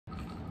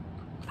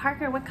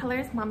Parker, what color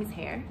is Mommy's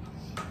hair?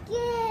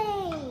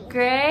 Gray.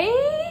 Gray?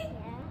 Yeah.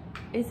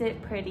 Is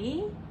it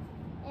pretty?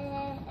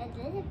 A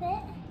little bit.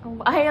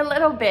 Why a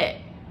little bit?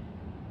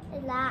 A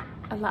lot.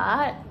 A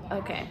lot? Yeah.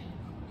 Okay.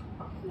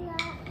 A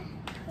lot.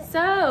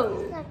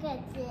 So, Look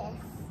at this.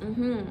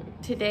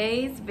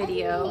 Today's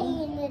video.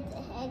 I need it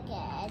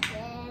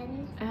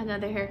again.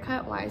 Another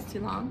haircut. Why is too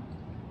long?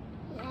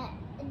 Yeah,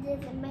 this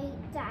may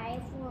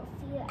die for a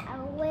few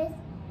hours.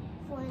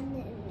 For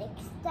the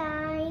next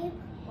time,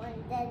 for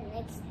the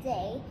next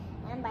day,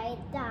 I might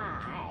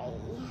die.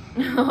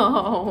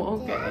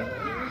 Oh,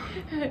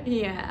 okay.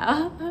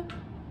 Yeah.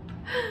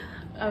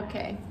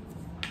 Okay.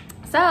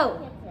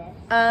 So,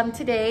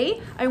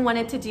 today I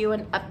wanted to do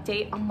an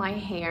update on my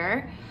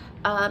hair.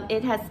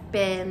 It has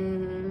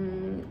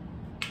been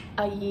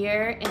a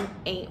year and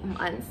 8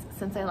 months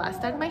since I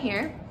last dyed my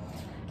hair.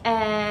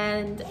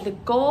 And the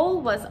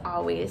goal was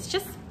always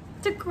just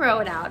to grow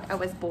it out. I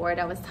was bored,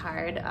 I was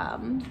tired.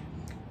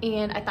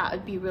 And I thought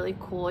it'd be really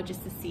cool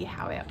just to see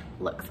how it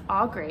looks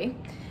all gray.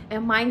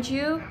 And mind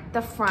you,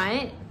 the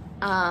front,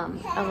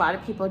 a lot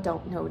of people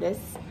don't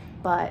notice,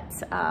 but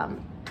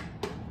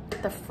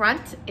the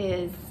front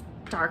is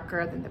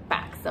darker than the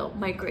back. So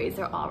my grays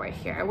are all right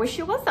here. I wish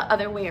it was the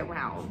other way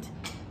around.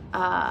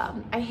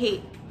 I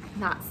hate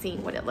not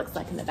seeing what it looks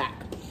like in the back.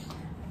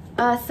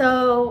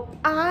 So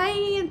I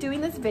am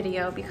doing this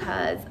video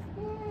because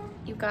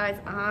you guys,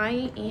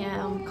 I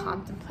am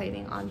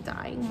contemplating on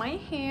dyeing my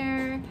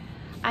hair.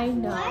 I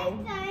know. Why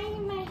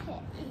dyeing my hair?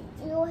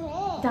 Your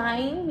hair?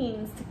 Dyeing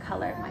means to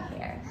color my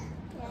hair.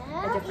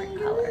 Yeah. A different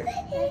color.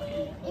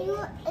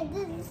 It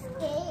didn't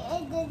stay,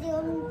 and then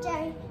you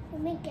try to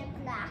make it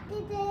black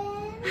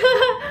again.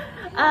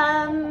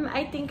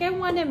 I think I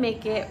want to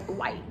make it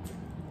white.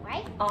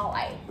 White? All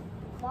white.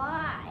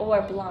 Why?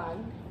 Or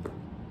blonde.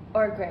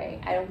 Or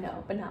gray. I don't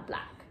know, but not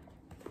black.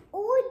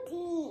 Or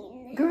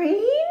green.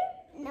 Green?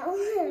 No.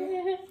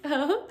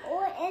 Oh.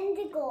 Or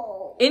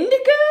indigo.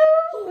 Indigo?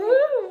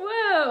 Ooh,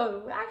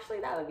 whoa.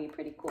 Actually, that would be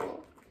pretty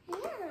cool.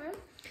 Yeah.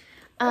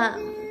 I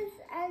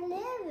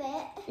love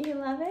it. You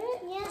love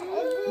it? Yeah,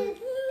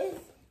 it's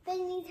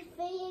funny to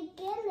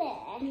get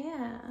it.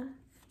 Yeah.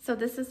 So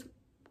this is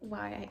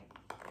why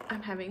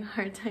I'm having a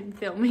hard time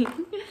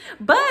filming.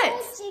 But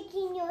Just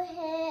shaking your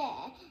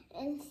hair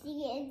and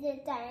see is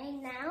it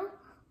dying now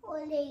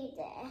or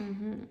later.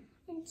 And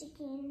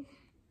shaking.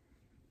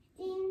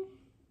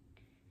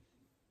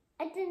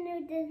 I don't know,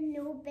 there's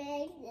no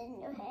bugs in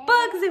your hair.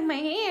 bugs in my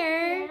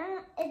hair.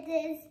 Yeah, it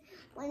is.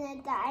 When I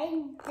die,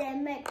 there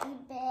might be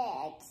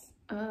bugs.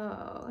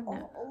 Oh,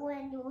 no. Or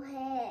in your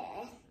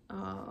hair.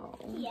 Oh.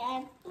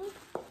 Yeah.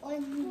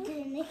 On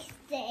the next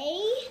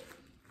day.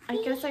 I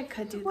guess I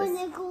could do When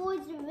this. it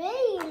goes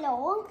very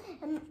long,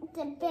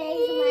 the bugs might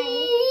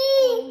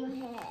go in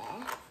your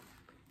hair.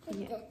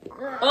 Yeah.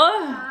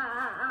 Oh.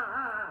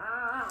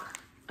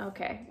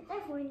 Okay.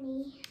 That's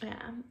funny.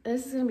 Yeah.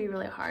 This is going to be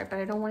really hard, but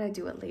I don't want to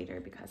do it later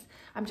because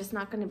I'm just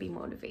not going to be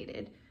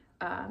motivated.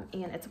 And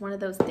it's one of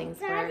those things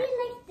where Daddy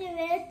likes the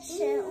rich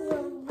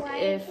or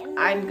white. if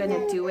I'm going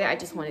to do it, I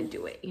just want to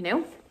do it, you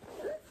know?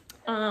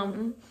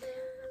 I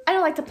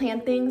don't like to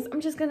plan things.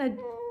 I'm just going to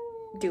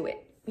do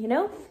it, you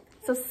know?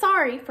 So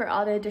sorry for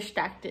all the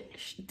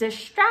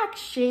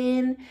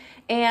distraction.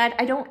 And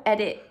I don't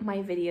edit my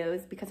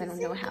videos because I don't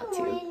know how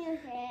to. In your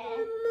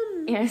hair.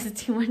 Yeah, it's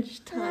too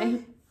much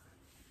time.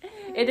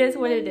 It is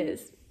what it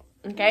is.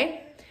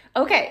 Okay?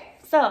 Okay,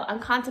 so I'm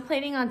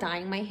contemplating on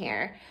dyeing my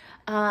hair.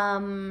 I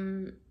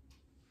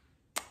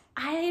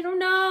don't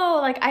know.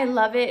 Like, I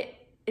love it.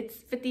 It's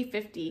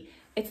 50-50.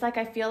 It's like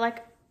I feel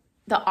like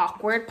the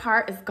awkward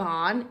part is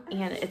gone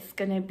and it's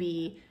going to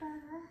be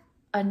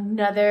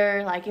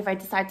another, like, if I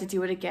decide to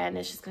do it again,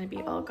 it's just going to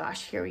be, oh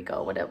gosh, here we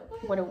go. What a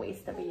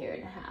waste of a year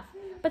and a half.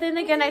 But then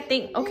again, I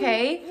think,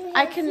 okay,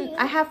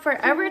 I have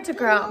forever to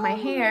grow out my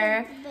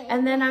hair.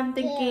 And then I'm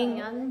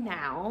thinking,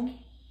 now.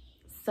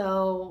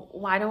 So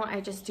why don't I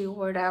just do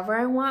whatever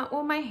I want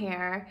with my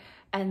hair?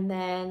 And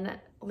then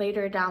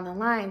later down the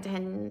line,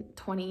 10,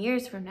 20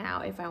 years from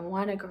now, if I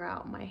want to grow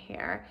out my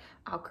hair,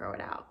 I'll grow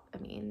it out. I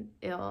mean,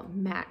 it'll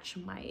match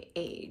my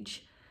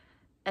age.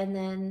 And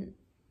then,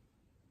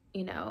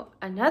 you know,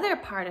 another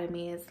part of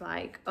me is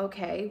like,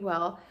 okay,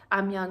 well,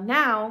 I'm young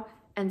now.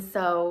 And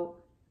so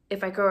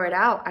if I grow it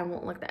out, I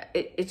won't look that,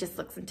 it just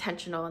looks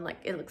intentional and like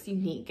it looks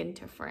unique and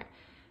different.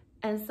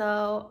 And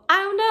so I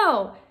don't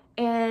know.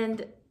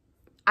 And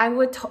I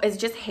would, it's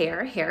just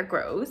hair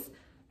grows,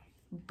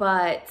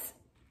 but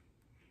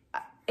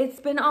it's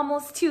been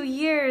almost 2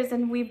 years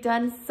and we've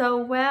done so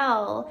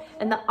well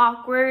and the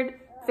awkward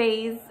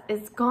phase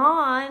is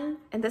gone.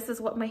 And this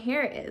is what my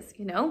hair is,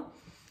 you know?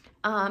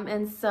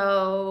 And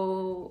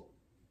so,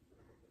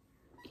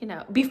 you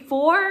know,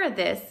 before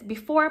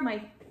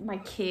my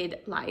kid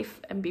life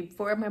and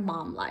before my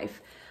mom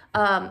life,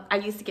 I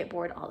used to get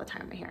bored all the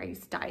time with my hair. I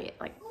used to dye it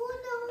like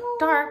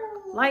dark,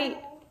 light.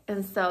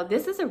 And so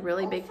this is a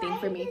really big thing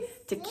for me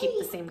to keep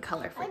the same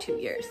color for 2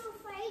 years.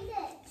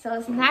 So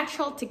it's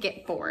natural to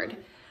get bored.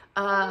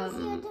 I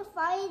don't see the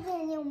spider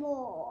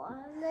anymore.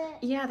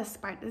 Yeah, the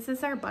spider. This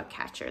is our bug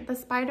catcher. The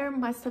spider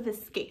must have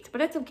escaped, but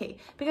it's okay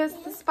because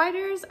the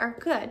spiders are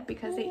good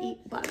because they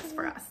eat bugs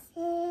for us.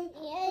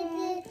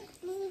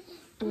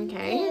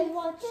 Okay.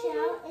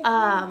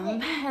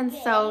 And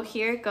so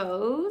here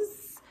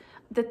goes.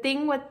 The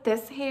thing with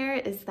this hair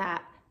is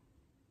that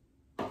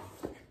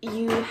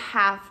you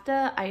have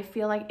to, I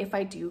feel like if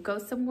I do go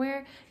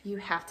somewhere, you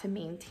have to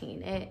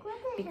maintain it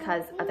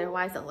because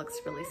otherwise it looks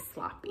really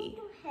sloppy.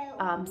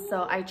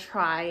 So I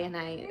try, and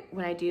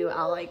when I do,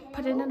 I'll like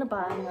put it in a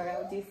bun or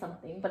I'll do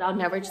something, but I'll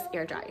never just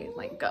air dry it,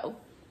 like go.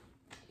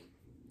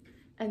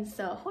 And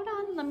so hold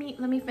on, let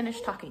me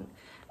finish talking.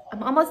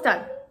 I'm almost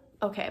done.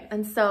 Okay,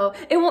 and so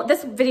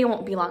this video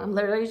won't be long. I'm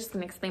literally just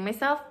gonna explain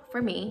myself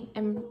for me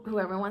and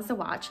whoever wants to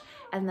watch,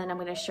 and then I'm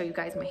gonna show you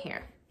guys my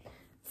hair.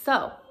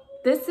 So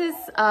this is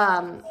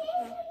a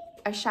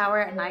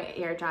shower and I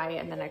air dry it,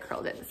 and then I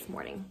curled it this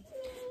morning.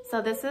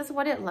 So this is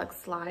what it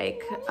looks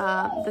like.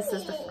 This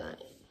is the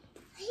front.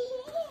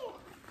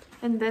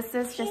 And this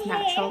is just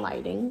natural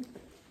lighting.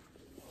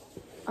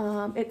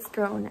 It's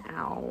grown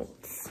out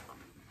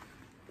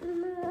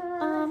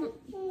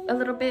a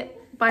little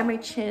bit by my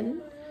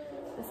chin.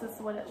 This is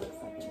what it looks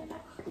like in the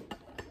back.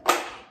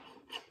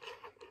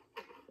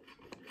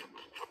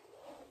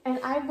 And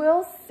I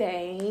will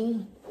say,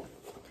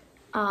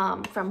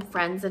 from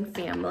friends and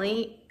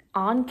family,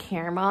 on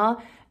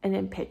camera and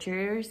in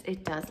pictures,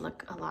 it does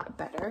look a lot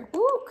better.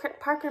 Ooh,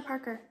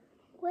 Parker.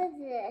 What's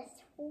this?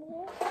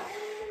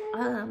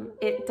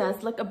 It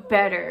does look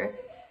better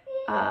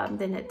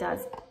than it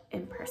does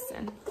in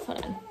person.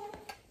 Hold on.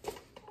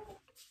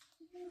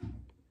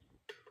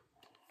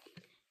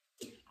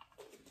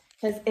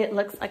 Because it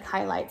looks like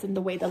highlights in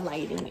the way the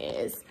lighting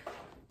is.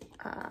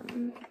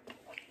 And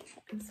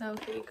so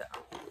here you go.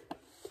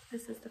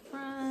 This is the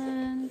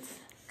front.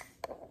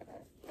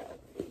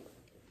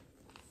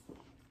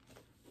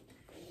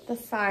 The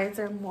sides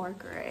are more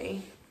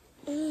gray.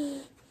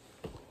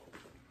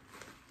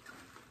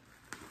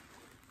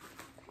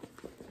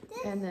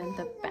 And then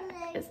the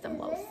back is the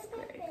most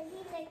gray.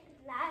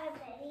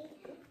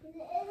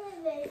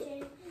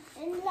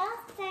 And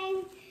last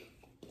time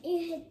you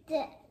hit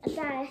the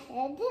head,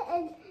 and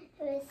it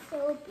was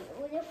so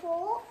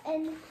beautiful.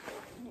 And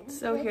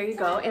so here you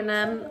go. And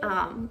then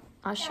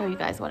I'll show you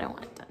guys what I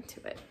want done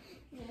to it.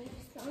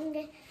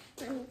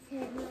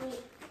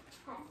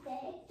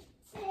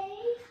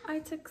 I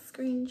took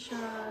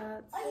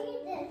screenshots. Are you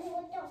done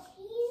with the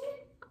scene?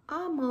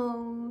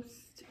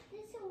 Almost.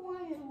 There's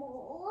one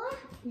more.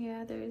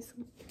 Yeah, there's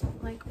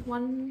like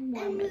one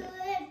more minute.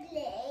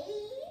 Play?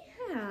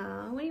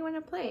 Yeah, what do you want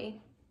to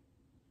play?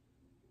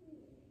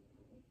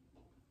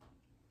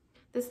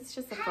 This is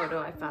just a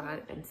photo I found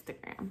on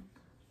Instagram.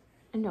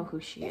 I know who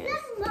she is.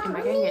 Am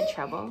I getting in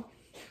trouble?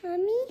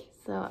 Mommy?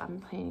 So I'm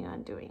planning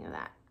on doing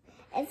that.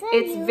 It's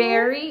It's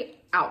very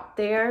out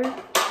there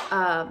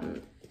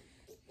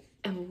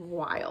and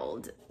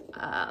wild.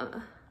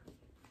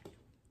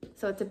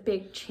 So it's a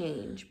big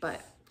change,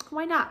 but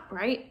why not,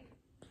 right?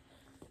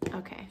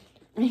 Okay.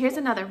 And here's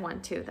another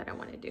one too that I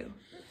want to do.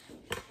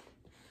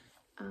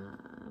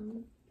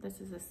 This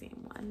is the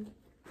same one.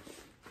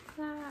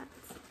 That.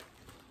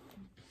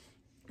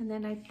 And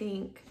then I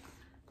think,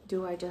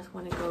 do I just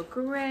want to go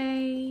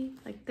gray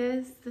like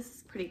this? This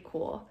is pretty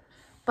cool,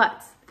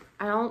 but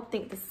I don't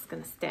think this is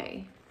gonna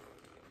stay.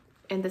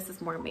 And this is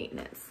more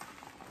maintenance.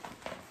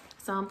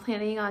 So I'm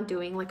planning on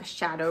doing like a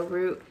shadow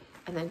root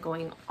and then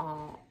going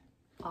all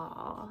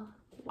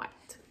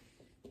white.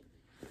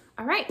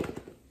 All right,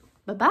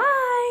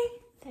 bye-bye.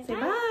 Say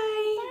bye.